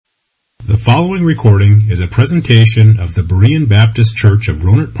The following recording is a presentation of the Berean Baptist Church of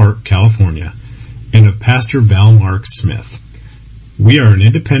Rohnert Park, California, and of Pastor Val Mark Smith. We are an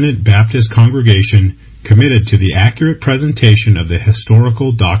independent Baptist congregation committed to the accurate presentation of the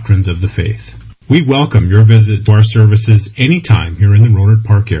historical doctrines of the faith. We welcome your visit to our services anytime here in the Rohnert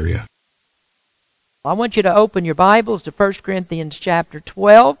Park area. I want you to open your Bibles to 1 Corinthians chapter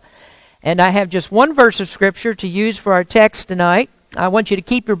 12, and I have just one verse of Scripture to use for our text tonight. I want you to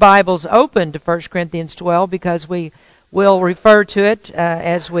keep your Bibles open to 1 Corinthians 12 because we will refer to it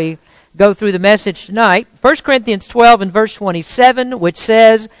as we go through the message tonight. 1 Corinthians 12 and verse 27, which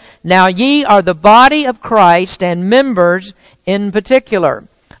says, "Now ye are the body of Christ and members in particular."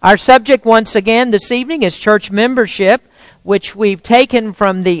 Our subject once again this evening is church membership, which we've taken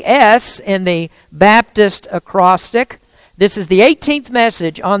from the S in the Baptist acrostic. This is the 18th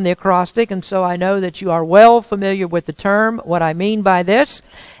message on the acrostic, and so I know that you are well familiar with the term, what I mean by this.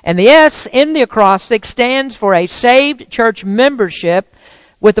 And the S in the acrostic stands for a saved church membership,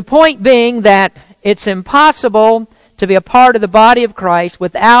 with the point being that it's impossible to be a part of the body of Christ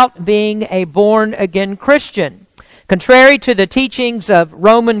without being a born-again Christian. Contrary to the teachings of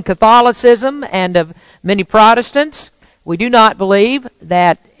Roman Catholicism and of many Protestants, we do not believe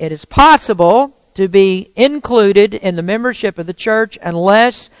that it is possible to be included in the membership of the church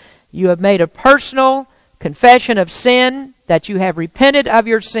unless you have made a personal confession of sin, that you have repented of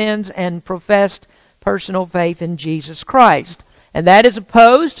your sins and professed personal faith in Jesus Christ. And that is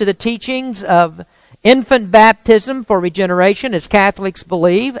opposed to the teachings of infant baptism for regeneration, as Catholics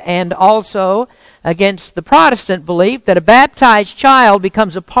believe, and also against the Protestant belief that a baptized child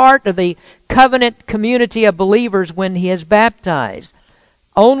becomes a part of the covenant community of believers when he is baptized.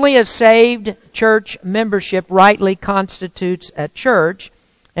 Only a saved church membership rightly constitutes a church.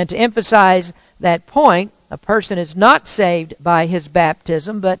 And to emphasize that point, a person is not saved by his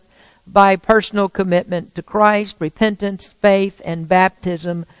baptism, but by personal commitment to Christ. Repentance, faith, and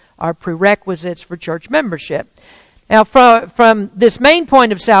baptism are prerequisites for church membership. Now, from this main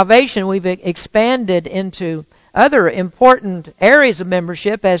point of salvation, we've expanded into other important areas of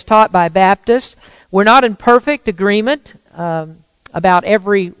membership as taught by Baptists. We're not in perfect agreement about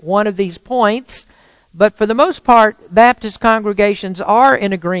every one of these points, but for the most part, Baptist congregations are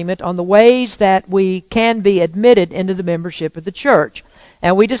in agreement on the ways that we can be admitted into the membership of the church.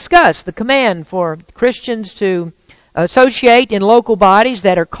 And we discuss the command for Christians to associate in local bodies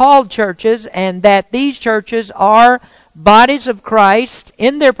that are called churches, and that these churches are bodies of Christ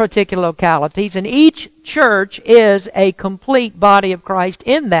in their particular localities, and each church is a complete body of Christ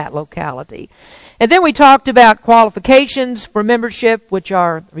in that locality. And then we talked about qualifications for membership, which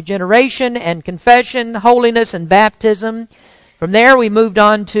are regeneration and confession, holiness and baptism. From there we moved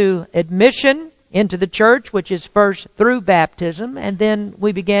on to admission into the church, which is first through baptism, and then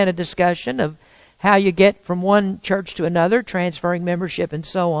we began a discussion of how you get from one church to another, transferring membership and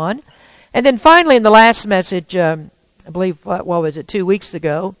so on. And then finally in the last message, I believe, 2 weeks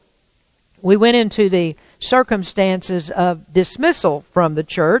ago, we went into the circumstances of dismissal from the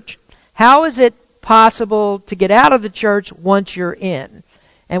church. How is it possible to get out of the church once you're in?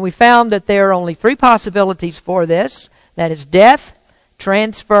 And we found that there are only 3 possibilities for this. That is death,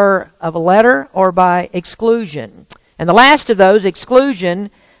 transfer of a letter, or by exclusion. And the last of those, exclusion,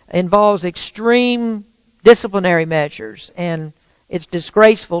 involves extreme disciplinary measures, and it's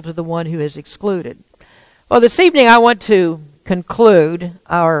disgraceful to the one who is excluded. Well, this evening I want to conclude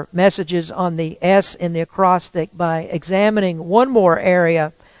our messages on the S in the acrostic by examining one more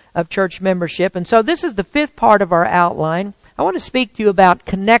area of church membership. And so this is the 5th part of our outline. I want to speak to you about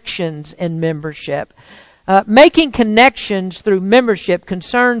connections in membership. Making connections through membership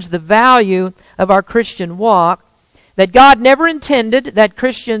concerns the value of our Christian walk, that God never intended that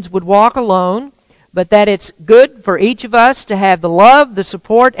Christians would walk alone, but that it's good for each of us to have the love, the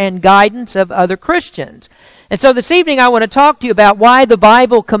support, and guidance of other Christians. And so this evening I want to talk to you about why the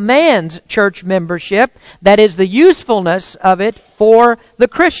Bible commands church membership, that is, the usefulness of it for the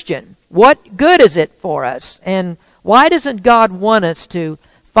Christian. What good is it for us? And why doesn't God want us to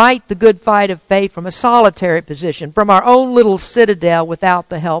fight the good fight of faith from a solitary position, from our own little citadel without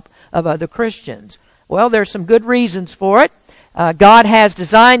the help of other Christians? Well, there's some good reasons for it. God has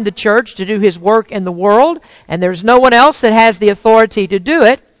designed the church to do His work in the world, and there's no one else that has the authority to do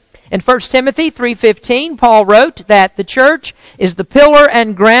it. In 1 Timothy 3:15, Paul wrote that the church is the pillar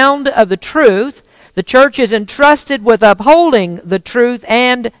and ground of the truth. The church is entrusted with upholding the truth,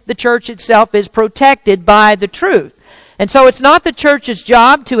 and the church itself is protected by the truth. And so it's not the church's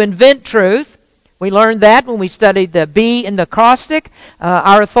job to invent truth. We learned that when we studied the B in the acrostic.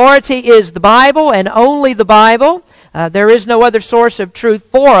 Our authority is the Bible and only the Bible. There is no other source of truth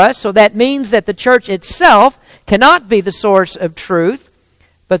for us, so that means that the church itself cannot be the source of truth,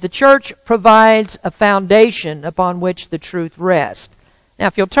 but the church provides a foundation upon which the truth rests. Now,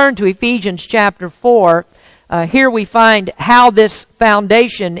 if you'll turn to Ephesians chapter 4, here we find how this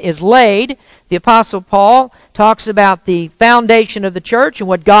foundation is laid. The Apostle Paul talks about the foundation of the church and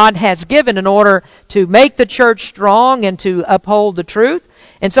what God has given in order to make the church strong and to uphold the truth.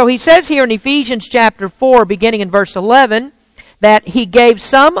 And so he says here in Ephesians chapter 4, beginning in verse 11, that he gave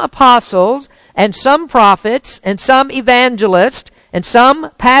some apostles and some prophets and some evangelists and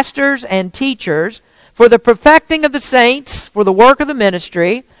some pastors and teachers for the perfecting of the saints, for the work of the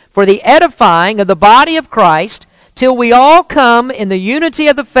ministry, for the edifying of the body of Christ, till we all come in the unity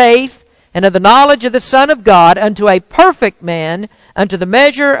of the faith and of the knowledge of the Son of God, unto a perfect man, unto the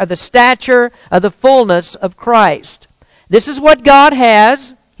measure of the stature of the fullness of Christ. This is what God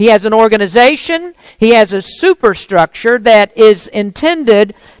has. He has an organization. He has a superstructure that is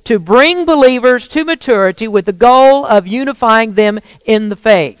intended to bring believers to maturity with the goal of unifying them in the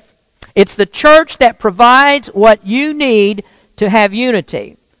faith. It's the church that provides what you need to have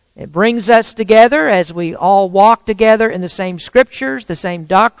unity. It brings us together as we all walk together in the same scriptures, the same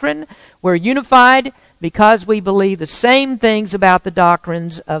doctrine. We're unified because we believe the same things about the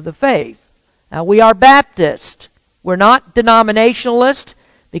doctrines of the faith. Now, we are Baptist. We're not denominationalist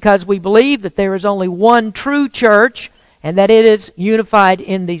because we believe that there is only one true church and that it is unified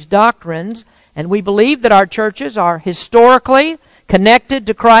in these doctrines. And we believe that our churches are historically connected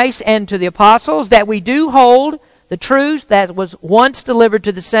to Christ and to the apostles, that we do hold the truth that was once delivered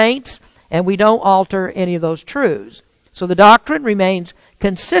to the saints, and we don't alter any of those truths. So the doctrine remains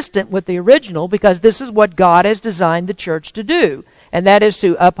consistent with the original because this is what God has designed the church to do. And that is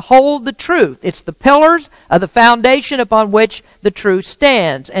to uphold the truth. It's the pillars of the foundation upon which the truth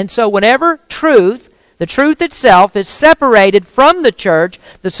stands. And so whenever truth, the truth itself, is separated from the church,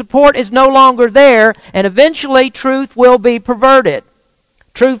 the support is no longer there, and eventually truth will be perverted.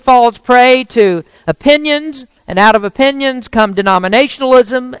 Truth falls prey to opinions, and out of opinions come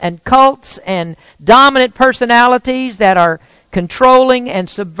denominationalism and cults and dominant personalities that are controlling and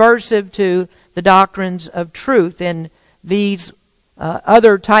subversive to the doctrines of truth. And these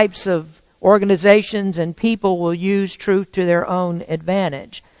other types of organizations and people will use truth to their own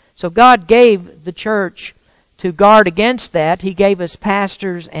advantage. So God gave the church to guard against that. He gave us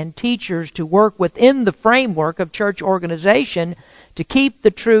pastors and teachers to work within the framework of church organization to keep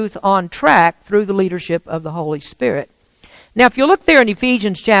the truth on track through the leadership of the Holy Spirit. Now, if you look there in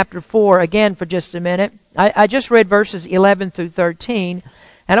Ephesians chapter 4 again for just a minute, I just read verses 11 through 13,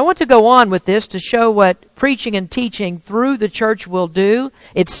 and I want to go on with this to show what preaching and teaching through the church will do.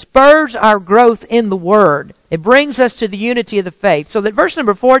 It spurs our growth in the Word. It brings us to the unity of the faith. So that verse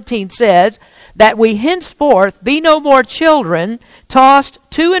number 14 says that we henceforth be no more children, tossed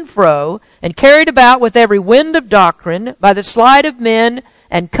to and fro, and carried about with every wind of doctrine, by the sleight of men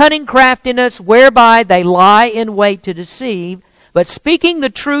and cunning craftiness, whereby they lie in wait to deceive, but speaking the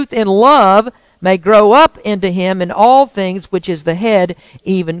truth in love, may grow up into him in all things, which is the head,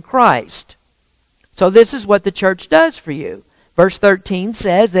 even Christ. So this is what the church does for you. Verse 13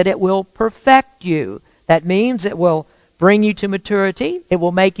 says that it will perfect you. That means it will bring you to maturity. It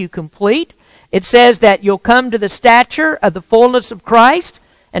will make you complete. It says that you'll come to the stature of the fullness of Christ.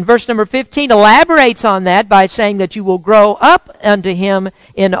 And verse number 15 elaborates on that by saying that you will grow up unto him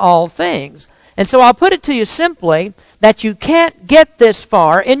in all things. And so I'll put it to you simply that you can't get this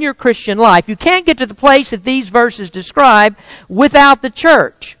far in your Christian life. You can't get to the place that these verses describe without the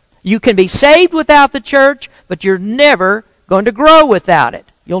church. You can be saved without the church, but you're never going to grow without it.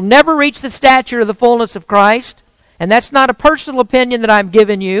 You'll never reach the stature of the fullness of Christ. And that's not a personal opinion that I'm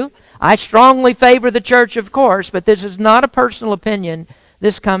giving you. I strongly favor the church, of course, but this is not a personal opinion.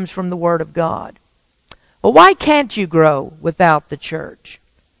 This comes from the Word of God. Well, why can't you grow without the church?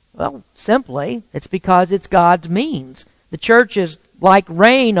 Well, simply, it's because it's God's means. The church is like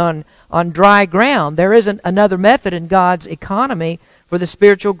rain on dry ground. There isn't another method in God's economy for the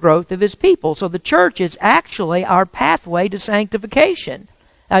spiritual growth of His people. So the church is actually our pathway to sanctification.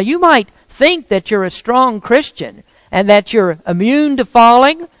 Now, you might think that you're a strong Christian and that you're immune to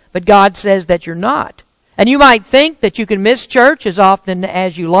falling, but God says that you're not. And you might think that you can miss church as often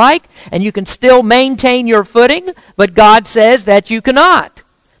as you like, and you can still maintain your footing, but God says that you cannot.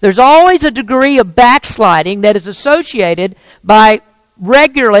 There's always a degree of backsliding that is associated by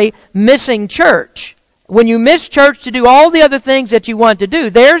regularly missing church. When you miss church to do all the other things that you want to do,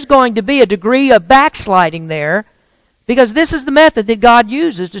 there's going to be a degree of backsliding there, because this is the method that God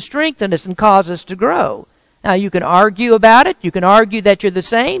uses to strengthen us and cause us to grow. Now, you can argue about it. You can argue that you're the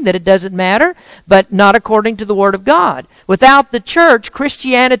same, that it doesn't matter, but not according to the Word of God. Without the church,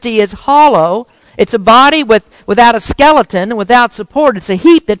 Christianity is hollow. It's a body without a skeleton and without support. It's a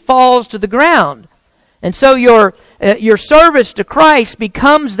heap that falls to the ground. And so your service to Christ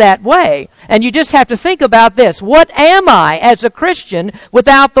becomes that way. And you just have to think about this. What am I as a Christian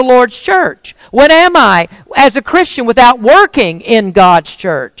without the Lord's church? What am I as a Christian without working in God's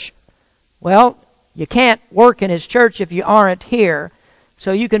church? Well, you can't work in His church if you aren't here.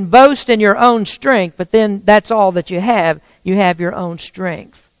 So you can boast in your own strength, but then that's all that you have. You have your own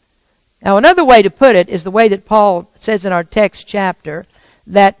strength. Now, another way to put it is the way that Paul says in our text chapter,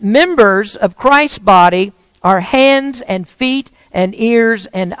 that members of Christ's body are hands and feet and ears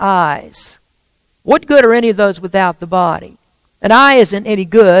and eyes. What good are any of those without the body? An eye isn't any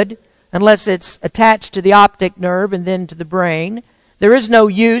good unless it's attached to the optic nerve and then to the brain. There is no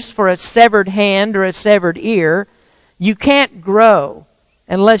use for a severed hand or a severed ear. You can't grow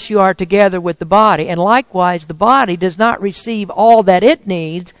unless you are together with the body. And likewise, the body does not receive all that it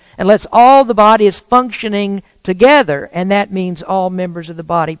needs unless all the body is functioning together. And that means all members of the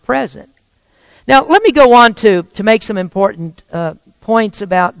body present. Now, let me go on to make some important points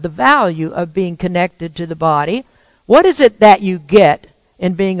about the value of being connected to the body. What is it that you get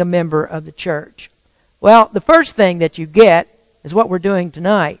in being a member of the church? Well, the first thing that you get is what we're doing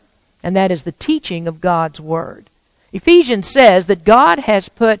tonight, and that is the teaching of God's Word. Ephesians says that God has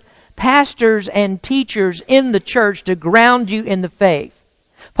put pastors and teachers in the church to ground you in the faith.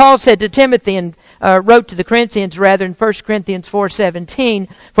 Paul said to Timothy and wrote to the Corinthians in 1 Corinthians 4:17,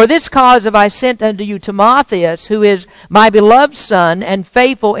 "For this cause have I sent unto you Timotheus, who is my beloved son and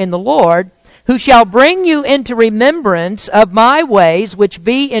faithful in the Lord, who shall bring you into remembrance of my ways which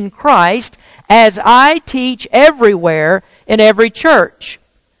be in Christ, as I teach everywhere in every church."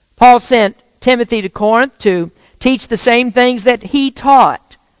 Paul sent Timothy to Corinth to teach the same things that he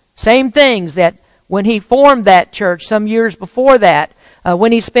taught. Same things that when he formed that church some years before that,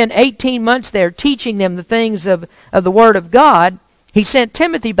 when he spent 18 months there teaching them the things of the Word of God, he sent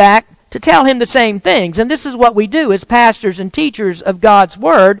Timothy back to tell him the same things. And this is what we do as pastors and teachers of God's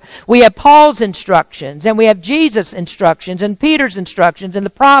Word. We have Paul's instructions, and we have Jesus' instructions, and Peter's instructions, and the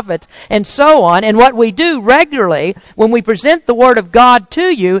prophets, and so on. And what we do regularly when we present the Word of God to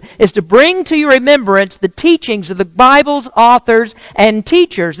you is to bring to your remembrance the teachings of the Bible's authors and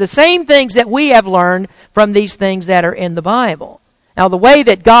teachers, the same things that we have learned from these things that are in the Bible. Now, the way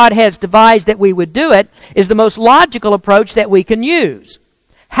that God has devised that we would do it is the most logical approach that we can use.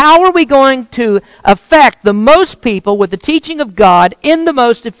 How are we going to affect the most people with the teaching of God in the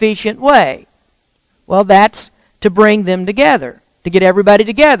most efficient way? Well, that's to bring them together, to get everybody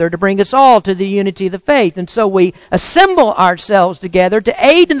together, to bring us all to the unity of the faith. And so we assemble ourselves together to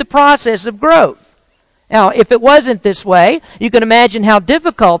aid in the process of growth. Now, if it wasn't this way, you can imagine how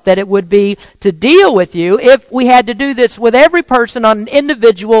difficult that it would be to deal with you if we had to do this with every person on an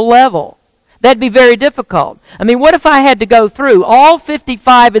individual level. That'd be very difficult. I mean, what if I had to go through all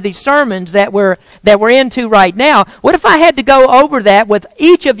 55 of these sermons that we're into right now? What if I had to go over that with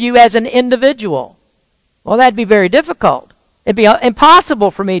each of you as an individual? Well, that'd be very difficult. It'd be impossible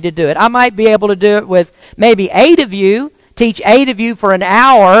for me to do it. I might be able to do it with maybe 8 of you, teach 8 of you for an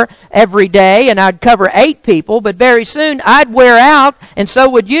hour every day, and I'd cover 8 people, but very soon I'd wear out, and so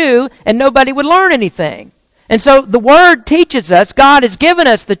would you, and nobody would learn anything. And so the Word teaches us, God has given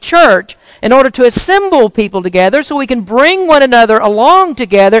us the church in order to assemble people together so we can bring one another along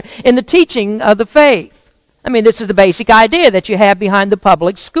together in the teaching of the faith. I mean, this is the basic idea that you have behind the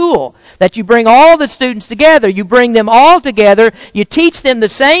public school, that you bring all the students together, you bring them all together, you teach them the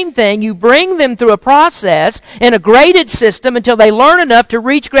same thing, you bring them through a process in a graded system until they learn enough to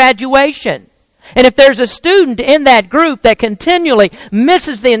reach graduation. And if there's a student in that group that continually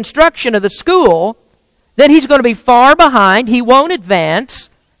misses the instruction of the school, then he's going to be far behind, he won't advance,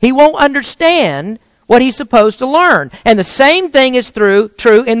 he won't understand what he's supposed to learn. And the same thing is true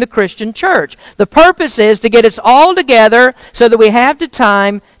in the Christian church. The purpose is to get us all together so that we have the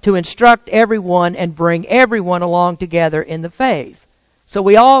time to instruct everyone and bring everyone along together in the faith. So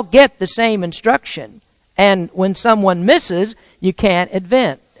we all get the same instruction. And when someone misses, you can't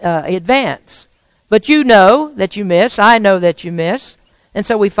advance. But you know that you miss. I know that you miss. And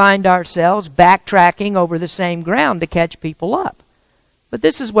so we find ourselves backtracking over the same ground to catch people up. But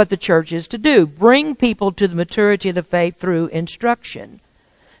this is what the church is to do. Bring people to the maturity of the faith through instruction.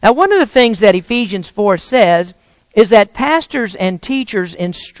 Now, one of the things that Ephesians 4 says is that pastors and teachers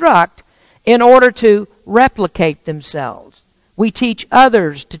instruct in order to replicate themselves. We teach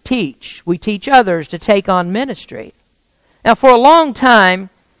others to teach. We teach others to take on ministry. Now, for a long time,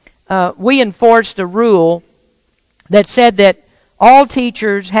 we enforced a rule that said that all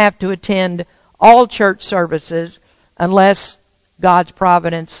teachers have to attend all church services unless God's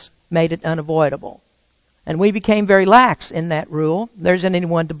providence made it unavoidable. And we became very lax in that rule. There isn't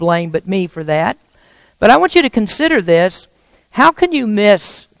anyone to blame but me for that. But I want you to consider this. How can you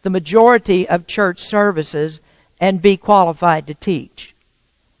miss the majority of church services and be qualified to teach?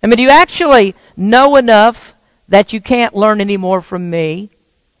 I mean, do you actually know enough that you can't learn any more from me?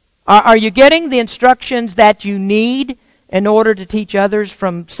 Are you getting the instructions that you need in order to teach others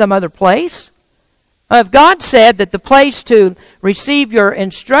from some other place? If God said that the place to receive your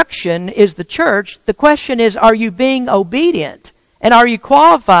instruction is the church, the question is, are you being obedient? And are you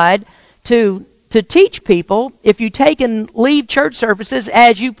qualified to teach people if you take and leave church services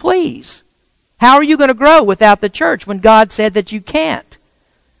as you please? How are you going to grow without the church when God said that you can't?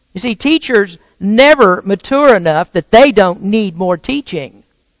 You see, teachers never mature enough that they don't need more teaching.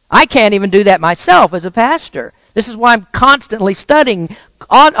 I can't even do that myself as a pastor. This is why I'm constantly studying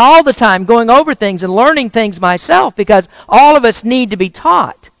all the time, going over things and learning things myself, because all of us need to be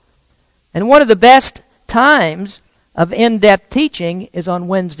taught. And one of the best times of in-depth teaching is on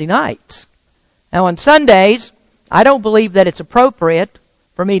Wednesday nights. Now on Sundays, I don't believe that it's appropriate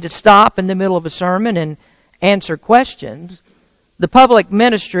for me to stop in the middle of a sermon and answer questions. The public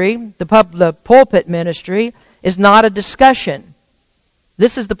ministry, the pulpit ministry, is not a discussion.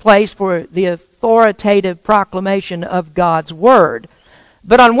 This is the place for the authoritative proclamation of God's Word.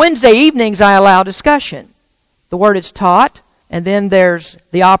 But on Wednesday evenings, I allow discussion. The Word is taught, and then there's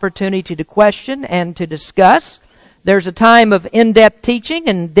the opportunity to question and to discuss. There's a time of in-depth teaching,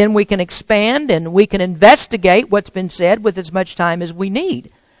 and then we can expand and we can investigate what's been said with as much time as we need.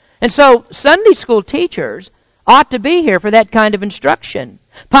 And so Sunday school teachers ought to be here for that kind of instruction.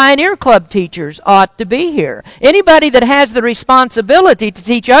 Pioneer Club teachers ought to be here. Anybody that has the responsibility to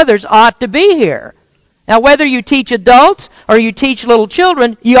teach others ought to be here. Now, whether you teach adults or you teach little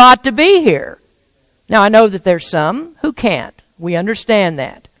children, you ought to be here. Now, I know that there's some who can't. We understand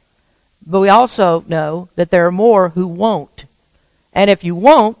that. But we also know that there are more who won't. And if you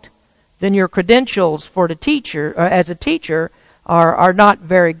won't, then your credentials for the teacher, or as a teacher, are not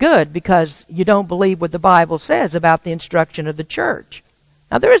very good, because you don't believe what the Bible says about the instruction of the church.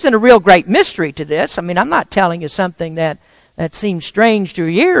 Now, there isn't a real great mystery to this. I mean, I'm not telling you something that seems strange to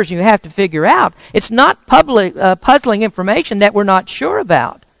your ears and you have to figure out. It's not puzzling information that we're not sure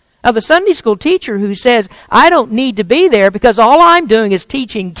about. Now, the Sunday school teacher who says, I don't need to be there because all I'm doing is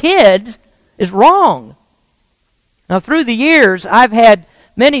teaching kids, is wrong. Now, through the years, I've had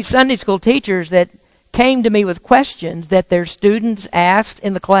many Sunday school teachers that came to me with questions that their students asked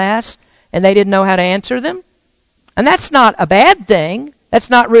in the class and they didn't know how to answer them. And that's not a bad thing. That's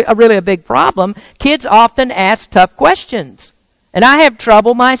not really a big problem. Kids often ask tough questions. And I have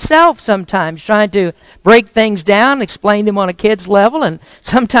trouble myself sometimes trying to break things down, explain them on a kid's level. And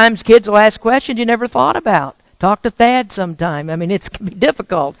sometimes kids will ask questions you never thought about. Talk to Thad sometime. I mean, it can be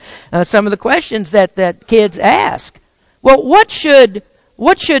difficult. Some of the questions that kids ask. Well, what should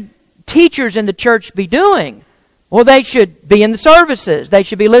teachers in the church be doing? Well, they should be in the services. They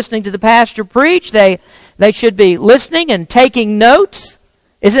should be listening to the pastor preach. They should be listening and taking notes.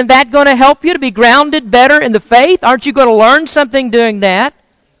 Isn't that going to help you to be grounded better in the faith? Aren't you going to learn something doing that?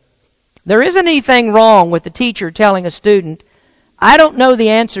 There isn't anything wrong with the teacher telling a student, I don't know the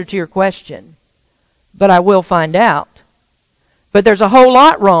answer to your question, but I will find out. But there's a whole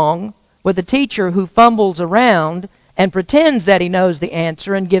lot wrong with a teacher who fumbles around and pretends that he knows the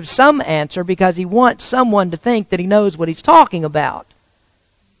answer and gives some answer because he wants someone to think that he knows what he's talking about.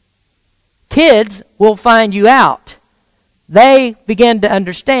 Kids will find you out. They begin to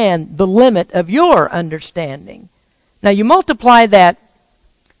understand the limit of your understanding. Now, you multiply that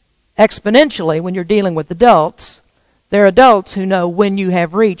exponentially when you're dealing with adults. There are adults who know when you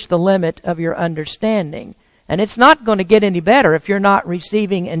have reached the limit of your understanding. And it's not going to get any better if you're not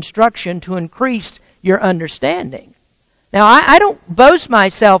receiving instruction to increase your understanding. Now, I don't boast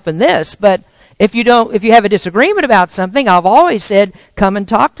myself in this, but if you have a disagreement about something, I've always said, come and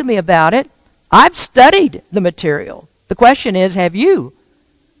talk to me about it. I've studied the material. The question is, have you?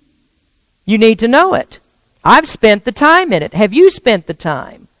 You need to know it. I've spent the time in it. Have you spent the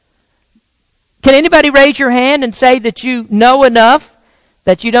time? Can anybody raise your hand and say that you know enough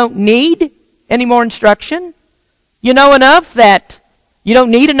that you don't need any more instruction? You know enough that you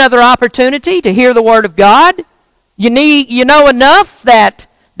don't need another opportunity to hear the Word of God? You know enough that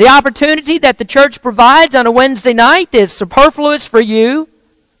the opportunity that the church provides on a Wednesday night is superfluous for you?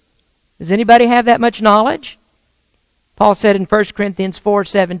 Does anybody have that much knowledge? Paul said in 1 Corinthians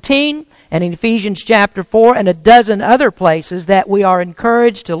 4:17 and in Ephesians chapter 4 and a dozen other places that we are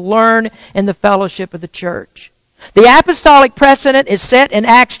encouraged to learn in the fellowship of the church. The apostolic precedent is set in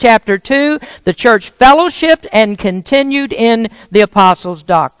Acts chapter 2. The church fellowshiped and continued in the apostles'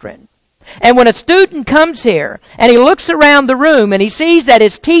 doctrine. And when a student comes here and he looks around the room and he sees that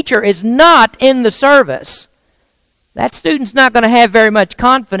his teacher is not in the service, that student's not going to have very much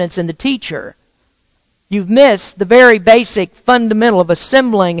confidence in the teacher. You've missed the very basic fundamental of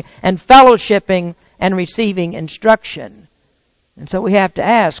assembling and fellowshipping and receiving instruction. And so we have to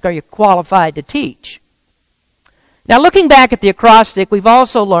ask, are you qualified to teach? Now, looking back at the acrostic, we've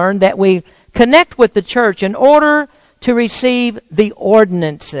also learned that we connect with the church in order to receive the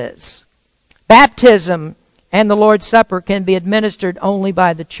ordinances. Baptism and the Lord's Supper can be administered only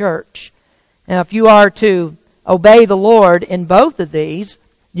by the church. Now, if you are to obey the Lord in both of these,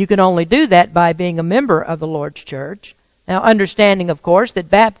 you can only do that by being a member of the Lord's church. Now, understanding, of course, that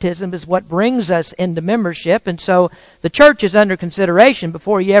baptism is what brings us into membership, and so the church is under consideration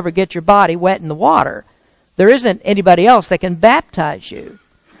before you ever get your body wet in the water. There isn't anybody else that can baptize you.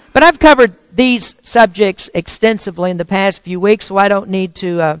 But I've covered these subjects extensively in the past few weeks, so I don't need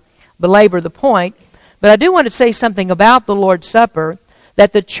to belabor the point. But I do want to say something about the Lord's Supper,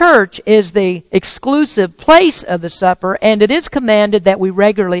 that the church is the exclusive place of the supper, and it is commanded that we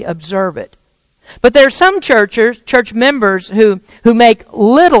regularly observe it. But there are some church members who make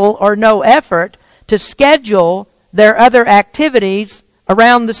little or no effort to schedule their other activities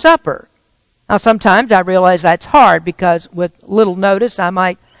around the supper. Now, sometimes I realize that's hard because with little notice I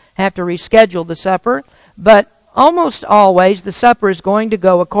might have to reschedule the supper, but almost always the supper is going to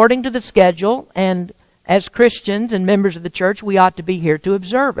go according to the schedule, and as Christians and members of the church, we ought to be here to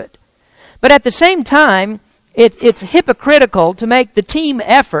observe it. But at the same time, it's hypocritical to make the team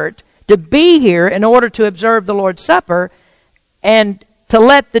effort to be here in order to observe the Lord's Supper and to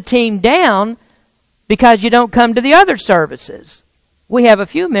let the team down because you don't come to the other services. We have a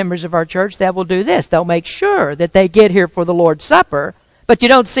few members of our church that will do this. They'll make sure that they get here for the Lord's Supper, but you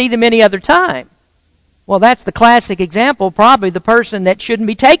don't see them any other time. Well, that's the classic example, probably the person that shouldn't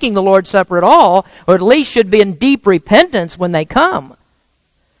be taking the Lord's Supper at all, or at least should be in deep repentance when they come.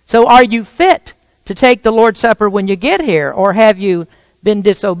 So are you fit to take the Lord's Supper when you get here, or have you been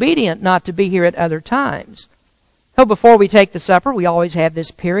disobedient not to be here at other times? So before we take the supper, we always have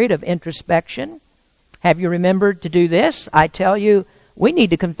this period of introspection. Have you remembered to do this? I tell you, we need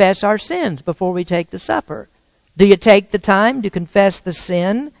to confess our sins before we take the supper. Do you take the time to confess the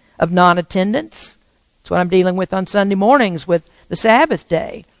sin of non-attendance? That's what I'm dealing with on Sunday mornings with the Sabbath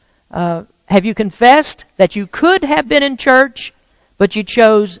day. Have you confessed that you could have been in church, but you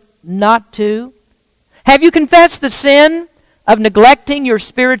chose not to? Have you confessed the sin of neglecting your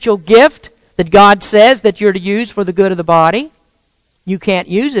spiritual gift that God says that you're to use for the good of the body? You can't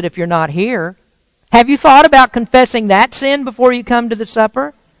use it if you're not here. Have you thought about confessing that sin before you come to the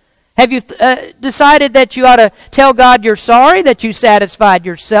supper? Have you decided that you ought to tell God you're sorry, that you satisfied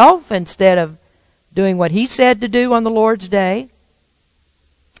yourself instead of doing what He said to do on the Lord's day?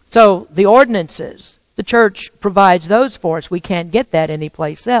 So the ordinances, the church provides those for us. We can't get that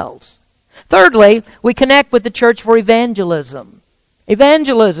anyplace else. Thirdly, we connect with the church for evangelism.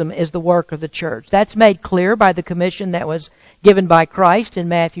 Evangelism is the work of the church. That's made clear by the commission that was given by Christ in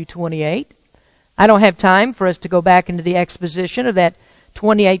Matthew 28. I don't have time for us to go back into the exposition of that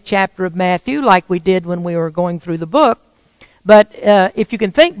 28th chapter of Matthew like we did when we were going through the book. But if you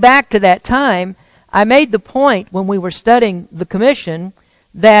can think back to that time, I made the point when we were studying the commission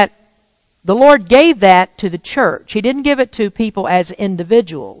that the Lord gave that to the church. He didn't give it to people as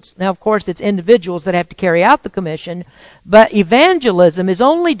individuals. Now, of course, it's individuals that have to carry out the commission, but evangelism is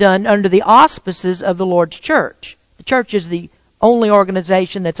only done under the auspices of the Lord's church. The church is the only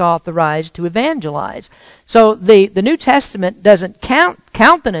organization that's authorized to evangelize. So the New Testament doesn't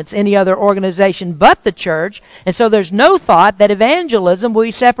countenance any other organization but the church, and so there's no thought that evangelism will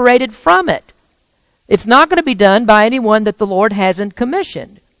be separated from it. It's not going to be done by anyone that the Lord hasn't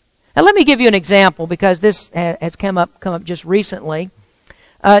commissioned. Now let me give you an example because this has come up just recently.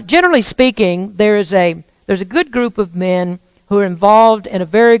 Generally speaking, there's a good group of men who are involved in a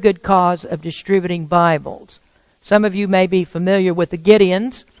very good cause of distributing Bibles. Some of you may be familiar with the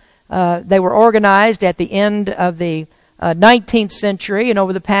Gideons. They were organized at the end of the 19th century, and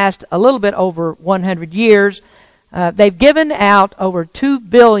over the past a little bit over 100 years, they've given out over 2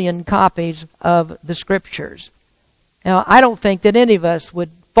 billion copies of the Scriptures. Now, I don't think that any of us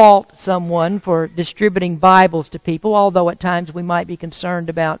would fault someone for distributing Bibles to people, although at times we might be concerned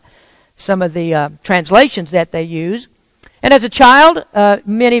about some of the translations that they use. And as a child,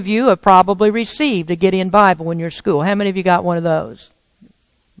 many of you have probably received a Gideon Bible when you're at school. How many of you got one of those?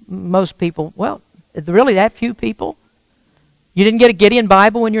 Most people. Well, really that few people? You didn't get a Gideon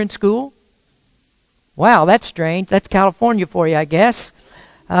Bible when you're in school? Wow, that's strange. That's California for you, I guess.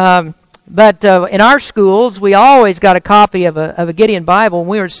 But in our schools, we always got a copy of a Gideon Bible. When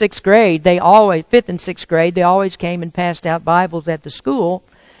we were in 6th grade, fifth and 6th grade, they always came and passed out Bibles at the school.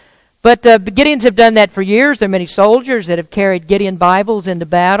 But Gideons have done that for years. There are many soldiers that have carried Gideon Bibles into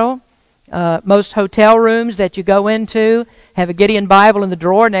battle. Most hotel rooms that you go into have a Gideon Bible in the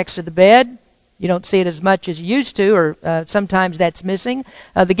drawer next to the bed. You don't see it as much as you used to, or sometimes that's missing.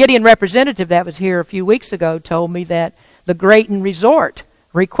 The Gideon representative that was here a few weeks ago told me that the Grayton Resort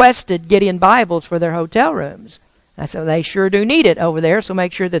requested Gideon Bibles for their hotel rooms. So they sure do need it over there, so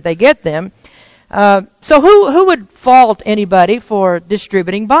make sure that they get them. So who would fault anybody for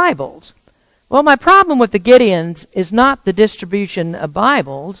distributing Bibles? Well, my problem with the Gideons is not the distribution of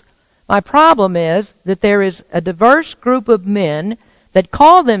Bibles. My problem is that there is a diverse group of men that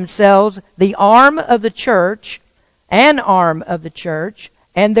call themselves the arm of the church, an arm of the church,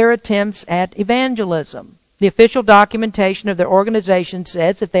 and their attempts at evangelism. The official documentation of their organization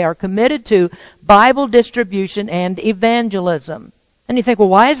says that they are committed to Bible distribution and evangelism. And you think, well,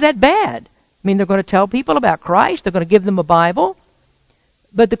 why is that bad? I mean, they're going to tell people about Christ. They're going to give them a Bible.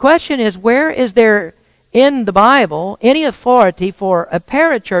 But the question is, where is there in the Bible any authority for a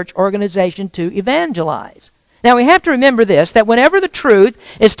parachurch organization to evangelize? Now, we have to remember this, that whenever the truth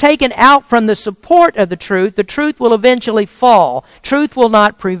is taken out from the support of the truth will eventually fall. Truth will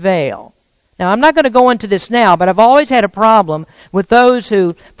not prevail. Now, I'm not going to go into this now, but I've always had a problem with those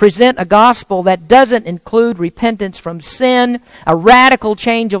who present a gospel that doesn't include repentance from sin, a radical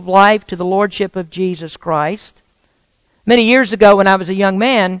change of life to the lordship of Jesus Christ. Many years ago, when I was a young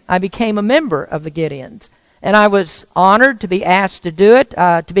man, I became a member of the Gideons. And I was honored to be asked to do it,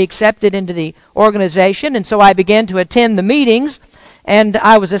 to be accepted into the organization. And so I began to attend the meetings, and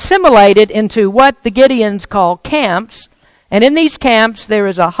I was assimilated into what the Gideons call camps. And in these camps, there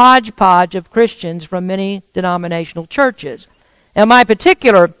is a hodgepodge of Christians from many denominational churches. Now, my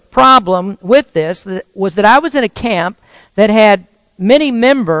particular problem with this was that I was in a camp that had many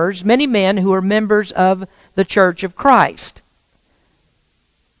members, many men who were members of the Church of Christ.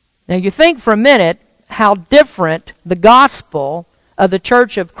 Now, you think for a minute how different the gospel of the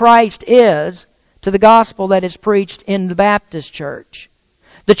Church of Christ is to the gospel that is preached in the Baptist church.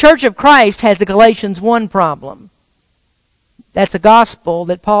 The Church of Christ has the Galatians 1 problem. That's a gospel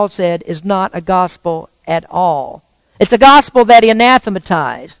that Paul said is not a gospel at all. It's a gospel that he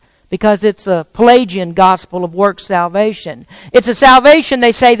anathematized because it's a Pelagian gospel of works salvation. It's a salvation,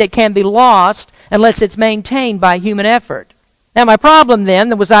 they say, that can be lost unless it's maintained by human effort. Now, my problem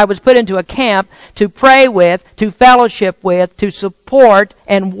then was I was put into a camp to pray with, to fellowship with, to support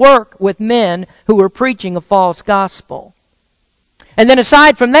and work with men who were preaching a false gospel. And then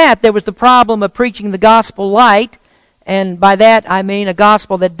aside from that, there was the problem of preaching the gospel light, and by that I mean a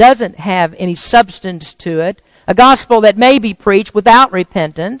gospel that doesn't have any substance to it, a gospel that may be preached without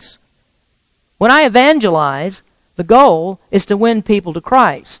repentance. When I evangelize, the goal is to win people to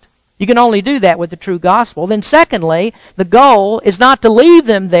Christ. You can only do that with the true gospel. Then secondly, the goal is not to leave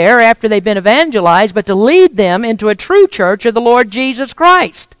them there after they've been evangelized, but to lead them into a true church of the Lord Jesus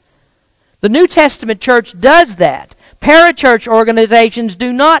Christ. The New Testament church does that. Parachurch organizations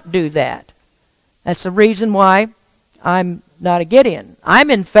do not do that. That's the reason why I'm not a Gideon. I'm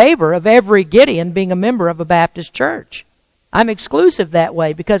in favor of every Gideon being a member of a Baptist church. I'm exclusive that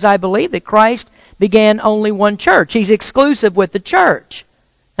way because I believe that Christ began only one church. He's exclusive with the church.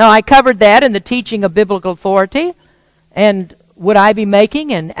 Now, I covered that in the teaching of biblical authority, and would I be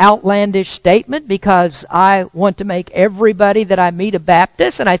making an outlandish statement because I want to make everybody that I meet a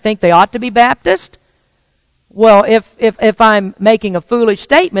Baptist and I think they ought to be Baptist? Well, if I'm making a foolish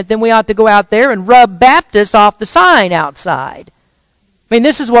statement, then we ought to go out there and rub Baptist off the sign outside. I mean,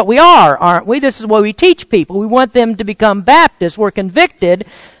 this is what we are, aren't we? This is what we teach people. We want them to become Baptists. We're convicted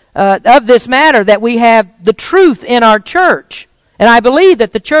of this matter, that we have the truth in our church. And I believe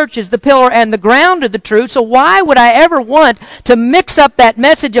that the church is the pillar and the ground of the truth, so why would I ever want to mix up that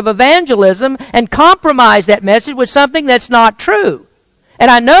message of evangelism and compromise that message with something that's not true?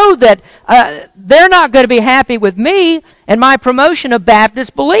 And I know that they're not going to be happy with me and my promotion of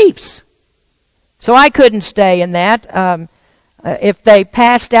Baptist beliefs. So I couldn't stay in that. If they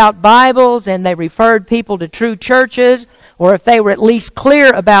passed out Bibles and they referred people to true churches, or if they were at least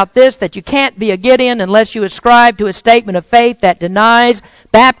clear about this, that you can't be a Gideon unless you ascribe to a statement of faith that denies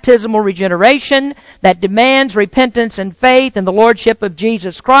baptismal regeneration, that demands repentance and faith in the Lordship of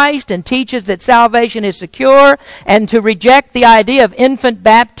Jesus Christ, and teaches that salvation is secure, and to reject the idea of infant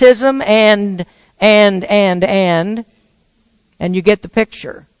baptism and you get the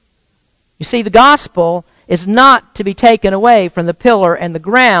picture. You see, the gospel is not to be taken away from the pillar and the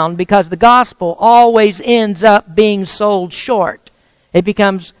ground, because the gospel always ends up being sold short. It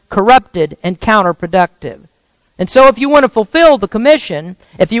becomes corrupted and counterproductive. And so if you want to fulfill the commission,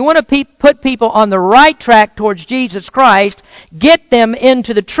 if you want to put people on the right track towards Jesus Christ, get them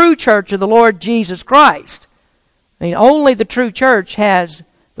into the true church of the Lord Jesus Christ. I mean, only the true church has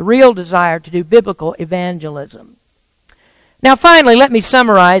the real desire to do biblical evangelism. Now finally, let me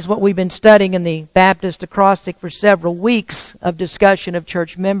summarize what we've been studying in the Baptist acrostic for several weeks of discussion of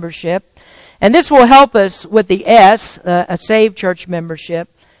church membership. And this will help us with the S, a saved church membership.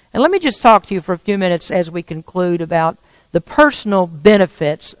 And let me just talk to you for a few minutes as we conclude about the personal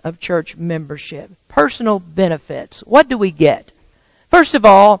benefits of church membership. Personal benefits. What do we get? First of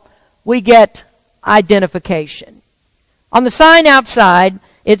all, we get identification. On the sign outside,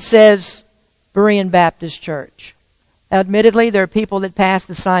 it says Berean Baptist Church. Admittedly, there are people that pass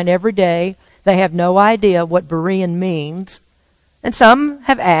the sign every day. They have no idea what Berean means. And some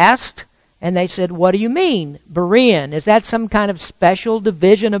have asked, and they said, what do you mean, Berean? Is that some kind of special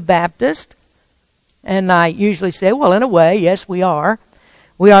division of Baptist? And I usually say, well, in a way, yes, we are.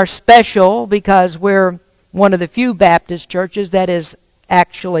 We are special because we're one of the few Baptist churches that is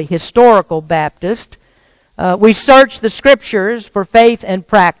actually historical Baptist. We search the Scriptures for faith and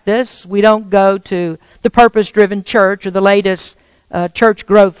practice. We don't go to the purpose-driven church or the latest church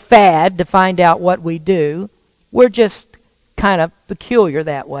growth fad to find out what we do. We're just kind of peculiar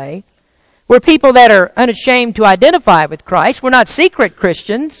that way. We're people that are unashamed to identify with Christ. We're not secret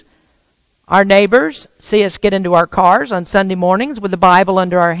Christians. Our neighbors see us get into our cars on Sunday mornings with the Bible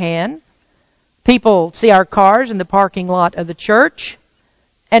under our hand. People see our cars in the parking lot of the church,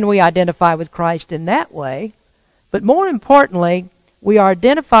 and we identify with Christ in that way. But more importantly, we are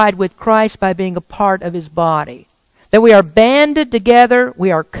identified with Christ by being a part of His body. That we are banded together, we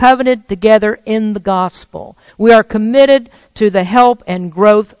are covenanted together in the gospel. We are committed to the help and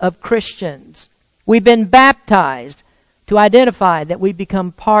growth of Christians. We've been baptized to identify that we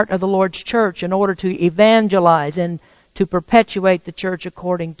become part of the Lord's church in order to evangelize and to perpetuate the church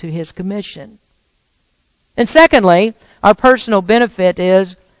according to His commission. And secondly, our personal benefit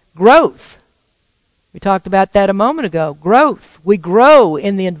is growth. We talked about that a moment ago. Growth. We grow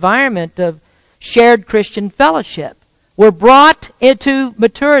in the environment of shared Christian fellowship. We're brought into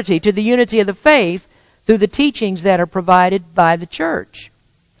maturity, to the unity of the faith, through the teachings that are provided by the church.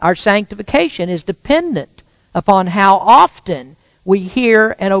 Our sanctification is dependent upon how often we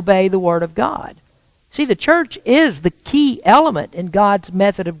hear and obey the Word of God. See, the church is the key element in God's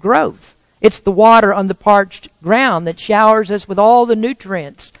method of growth. It's the water on the parched ground that showers us with all the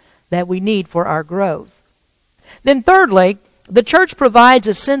nutrients that we need for our growth. Then thirdly, the church provides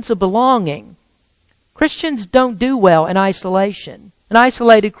a sense of belonging. Christians don't do well in isolation. An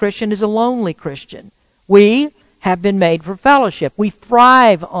isolated Christian is a lonely Christian. We have been made for fellowship. We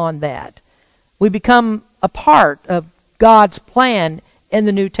thrive on that. We become a part of God's plan in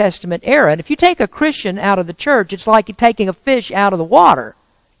the New Testament era. And if you take a Christian out of the church, it's like you're taking a fish out of the water.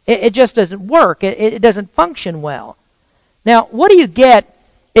 It just doesn't work. It doesn't function well. Now, what do you get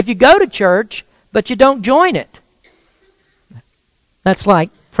if you go to church, but you don't join it? That's like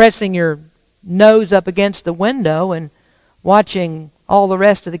pressing your nose up against the window and watching all the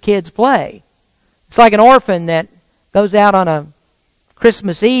rest of the kids play. It's like an orphan that goes out on a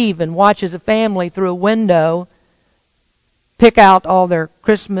Christmas Eve and watches a family through a window pick out all their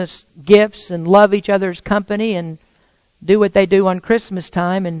Christmas gifts and love each other's company and do what they do on Christmas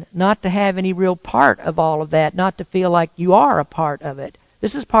time, and not to have any real part of all of that, not to feel like you are a part of it.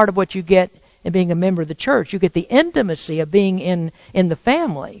 This is part of what you get in being a member of the church. You get the intimacy of being in the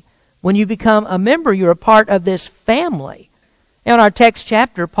family. When you become a member, you're a part of this family. Now in our text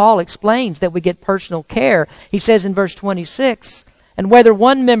chapter, Paul explains that we get personal care. He says in verse 26, "And whether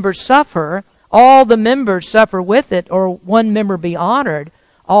one member suffer, all the members suffer with it, or one member be honored,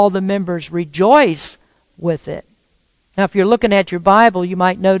 all the members rejoice with it." Now if you're looking at your Bible, you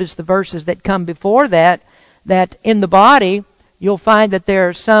might notice the verses that come before that in the body, you'll find that there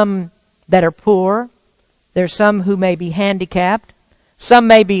are some that are poor. There are some who may be handicapped. Some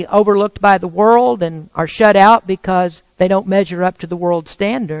may be overlooked by the world and are shut out because they don't measure up to the world's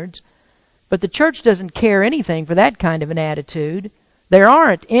standards. But the church doesn't care anything for that kind of an attitude. There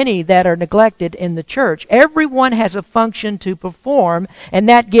aren't any that are neglected in the church. Everyone has a function to perform, and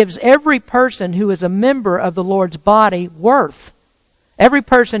that gives every person who is a member of the Lord's body worth. Every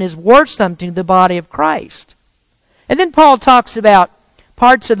person is worth something to the body of Christ. And then Paul talks about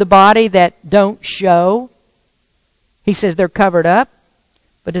parts of the body that don't show. He says they're covered up.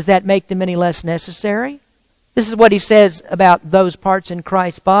 But does that make them any less necessary? This is what he says about those parts in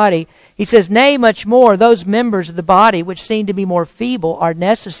Christ's body. He says, "Nay, much more, those members of the body which seem to be more feeble are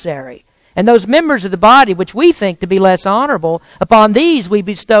necessary. And those members of the body which we think to be less honorable, upon these we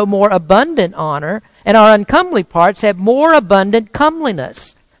bestow more abundant honor, and our uncomely parts have more abundant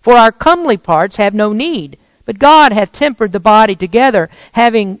comeliness. For our comely parts have no need, but God hath tempered the body together,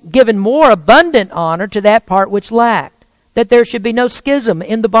 having given more abundant honor to that part which lacked, that there should be no schism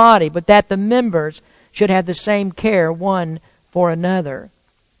in the body, but that the members should have the same care one for another."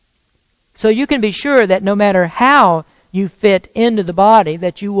 So you can be sure that no matter how you fit into the body,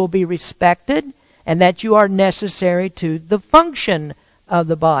 that you will be respected and that you are necessary to the function of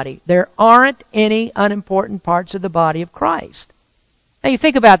the body. There aren't any unimportant parts of the body of Christ. Now you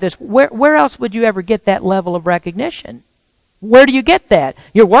think about this. Where else would you ever get that level of recognition? Where do you get that?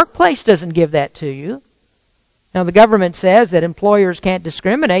 Your workplace doesn't give that to you. Now the government says that employers can't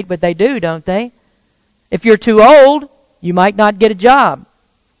discriminate, but they do, don't they? If you're too old, you might not get a job.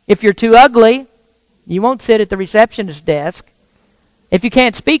 If you're too ugly, you won't sit at the receptionist's desk. If you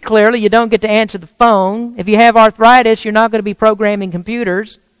can't speak clearly, you don't get to answer the phone. If you have arthritis, you're not going to be programming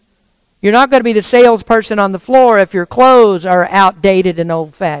computers. You're not going to be the salesperson on the floor if your clothes are outdated and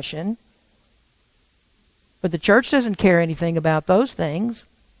old-fashioned. But the church doesn't care anything about those things.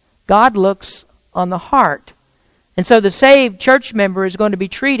 God looks on the heart. And so the saved church member is going to be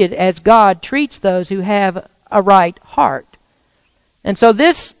treated as God treats those who have a right heart. And so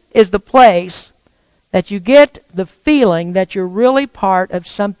this is the place that you get the feeling that you're really part of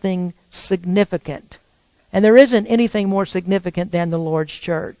something significant. And there isn't anything more significant than the Lord's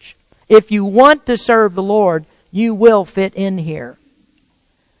church. If you want to serve the Lord, you will fit in here.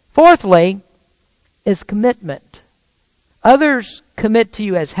 Fourthly is commitment. Others commit to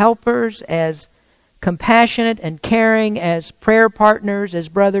you as helpers, as compassionate and caring, as prayer partners, as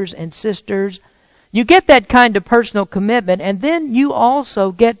brothers and sisters. You get that kind of personal commitment, and then you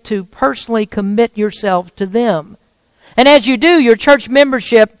also get to personally commit yourself to them. And as you do, your church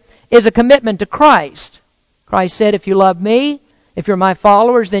membership is a commitment to Christ. Christ said, "If you love me, if you're my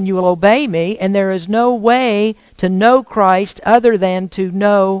followers, then you will obey me." And there is no way to know Christ other than to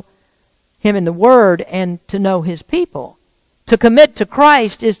know Him in the Word and to know His people. To commit to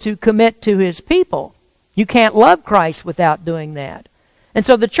Christ is to commit to His people. You can't love Christ without doing that. And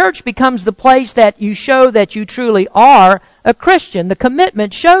so the church becomes the place that you show that you truly are a Christian. The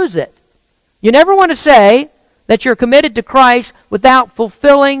commitment shows it. You never want to say that you're committed to Christ without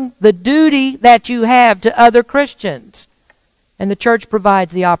fulfilling the duty that you have to other Christians. And the church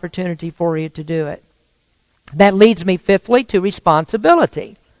provides the opportunity for you to do it. That leads me, fifthly, to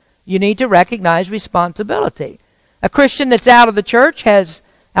responsibility. You need to recognize responsibility. A Christian that's out of the church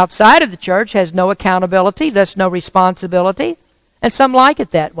outside of the church has no accountability, thus no responsibility. And some like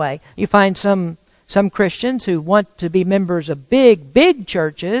it that way. You find some Christians who want to be members of big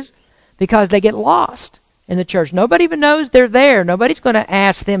churches because they get lost in the church. Nobody even knows they're there. Nobody's going to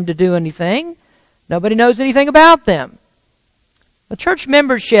ask them to do anything. Nobody knows anything about them. A church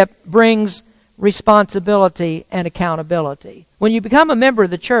membership brings responsibility and accountability. When you become a member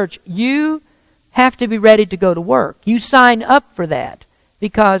of the church, you have to be ready to go to work. You sign up for that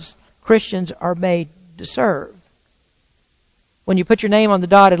because Christians are made to serve. When you put your name on the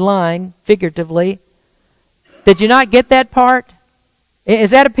dotted line, figuratively, did you not get that part?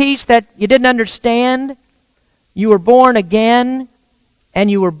 Is that a piece that you didn't understand? You were born again, and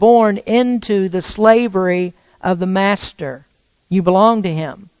you were born into the slavery of the master. You belong to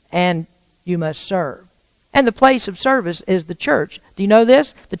him, and you must serve. And the place of service is the church. Do you know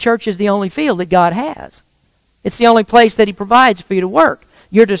this? The church is the only field that God has. It's the only place that He provides for you to work.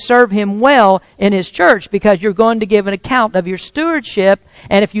 You're to serve Him well in His church because you're going to give an account of your stewardship.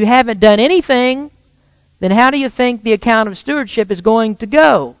 And if you haven't done anything, then how do you think the account of stewardship is going to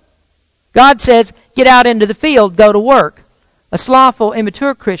go? God says, get out into the field, go to work. A slothful,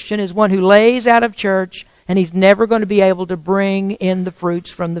 immature Christian is one who lays out of church and he's never going to be able to bring in the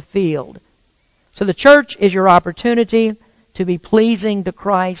fruits from the field. So the church is your opportunity to be pleasing to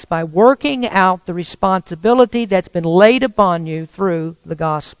Christ by working out the responsibility that's been laid upon you through the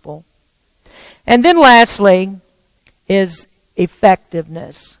gospel. And then lastly is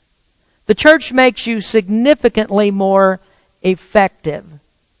effectiveness. The church makes you significantly more effective.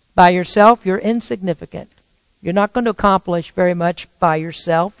 By yourself, you're insignificant. You're not going to accomplish very much by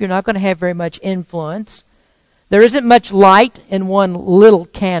yourself. You're not going to have very much influence. There isn't much light in one little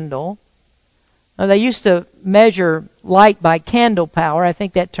candle. Now, they used to measure light by candle power. I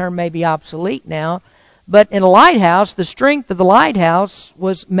think that term may be obsolete now. But in a lighthouse, the strength of the lighthouse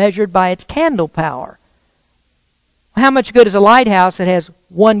was measured by its candle power. How much good is a lighthouse that has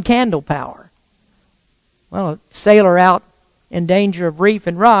one candle power? Well, a sailor out in danger of reef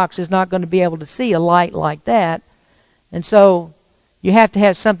and rocks is not going to be able to see a light like that. And so you have to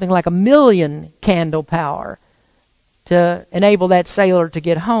have something like 1,000,000 candle power to enable that sailor to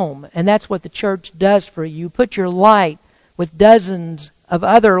get home. And that's what the church does for you. You put your light with dozens of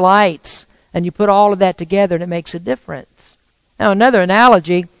other lights, and you put all of that together, and it makes a difference. Now, another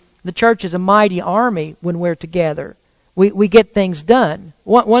analogy, the church is a mighty army when we're together. We get things done.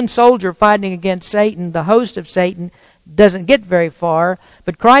 One soldier fighting against Satan, the host of Satan, doesn't get very far.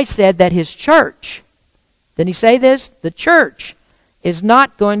 But Christ said that his church, didn't he say this? The church is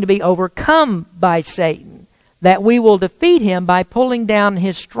not going to be overcome by Satan, that we will defeat him by pulling down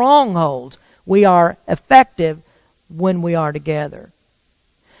his strongholds. We are effective when we are together.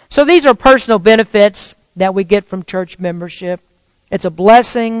 So these are personal benefits that we get from church membership. It's a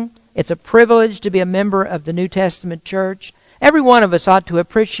blessing. It's a privilege to be a member of the New Testament church. Every one of us ought to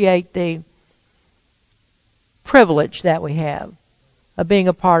appreciate the privilege that we have of being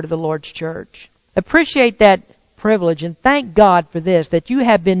a part of the Lord's church. Appreciate that privilege and thank God for this, that you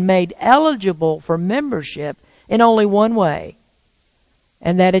have been made eligible for membership in only one way,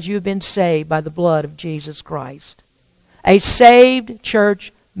 and that is you have been saved by the blood of Jesus Christ. A saved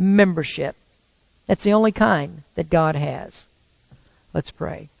church membership. That's the only kind that God has. Let's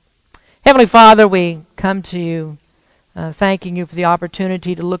pray. Heavenly Father, we come to you thanking you for the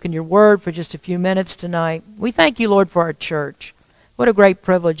opportunity to look in your word for just a few minutes tonight. We thank you, Lord, for our church. What a great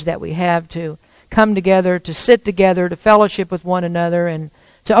privilege that we have to come together, to sit together, to fellowship with one another, and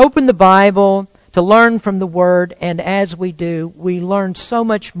to open the Bible, to learn from the Word. And as we do, we learn so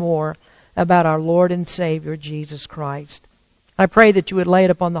much more about our Lord and Savior, Jesus Christ. I pray that you would lay it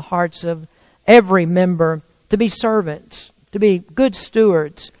upon the hearts of every member to be servants, to be good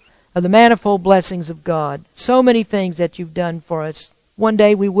stewards of the manifold blessings of God. So many things that you've done for us. One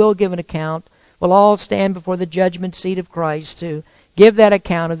day we will give an account. We'll all stand before the judgment seat of Christ to give that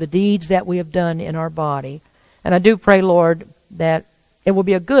account of the deeds that we have done in our body. And I do pray, Lord, that it will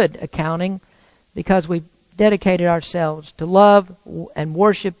be a good accounting because we've dedicated ourselves to love and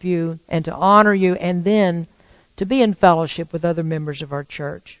worship you and to honor you and then to be in fellowship with other members of our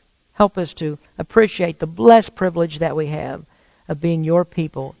church. Help us to appreciate the blessed privilege that we have of being your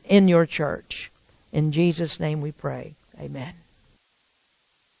people in your church. In Jesus' name we pray. Amen.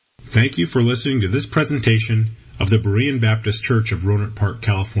 Thank you for listening to this presentation of the Berean Baptist Church of Rohnert Park,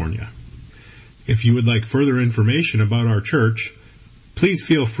 California. If you would like further information about our church, please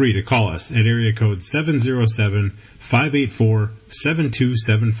feel free to call us at area code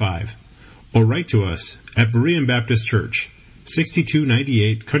 707-584-7275 or write to us at Berean Baptist Church,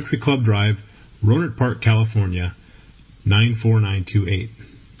 6298 Country Club Drive, Rohnert Park, California, 94928.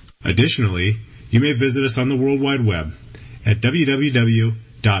 Additionally, you may visit us on the World Wide Web at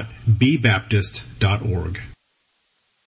www.bbaptist.org.